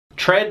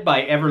Tread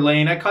by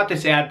Everlane. I caught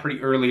this ad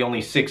pretty early,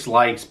 only 6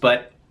 likes,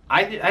 but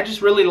I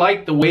just really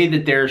like the way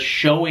that they're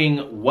showing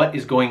what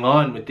is going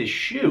on with this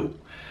shoe.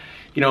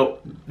 You know,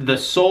 the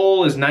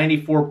sole is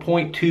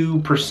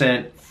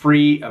 94.2%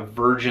 free of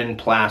virgin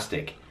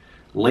plastic.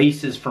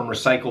 Laces from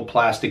recycled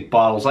plastic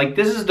bottles. Like,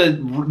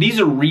 these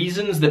are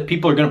reasons that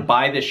people are gonna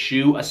buy this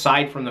shoe,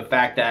 aside from the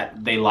fact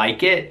that they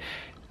like it.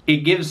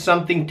 It gives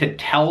something to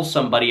tell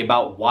somebody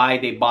about why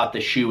they bought the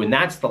shoe, and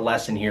that's the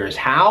lesson here, is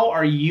how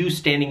are you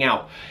standing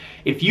out?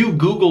 If you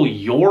Google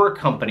your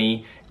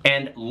company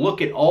and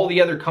look at all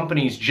the other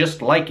companies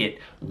just like it,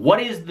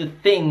 what is the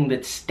thing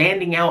that's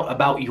standing out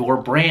about your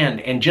brand?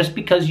 And just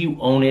because you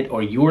own it,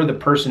 or you're the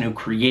person who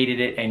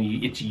created it, and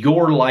it's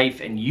your life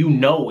and you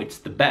know it's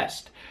the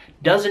best,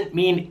 doesn't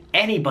mean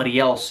anybody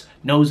else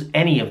knows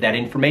any of that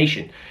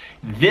information.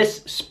 This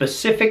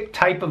specific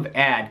type of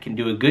ad can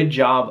do a good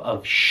job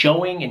of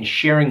showing and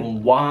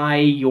sharing why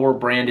your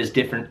brand is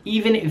different,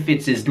 even if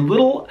it's as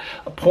little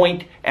a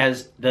point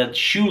as the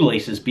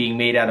shoelaces being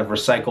made out of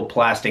recycled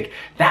plastic.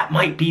 That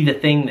might be the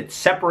thing that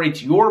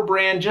separates your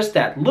brand just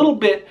that little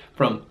bit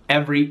from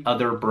every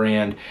other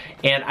brand.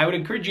 And I would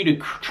encourage you to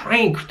try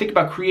and think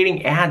about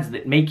creating ads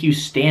that make you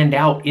stand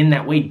out in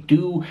that way.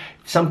 Do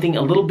something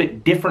a little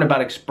bit different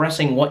about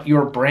expressing what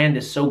your brand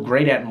is so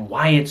great at and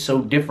why it's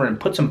so different.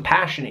 Put some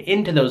passion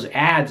into those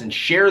ads and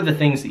share the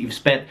things that you've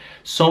spent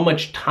so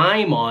much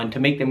time on to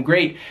make them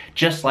great,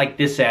 just like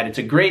this ad. It's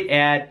a great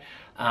ad.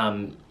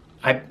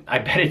 I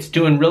bet it's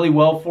doing really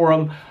well for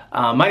them.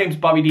 My name's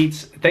Bobby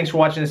Dietz. Thanks for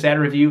watching this ad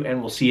review, and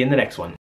we'll see you in the next one.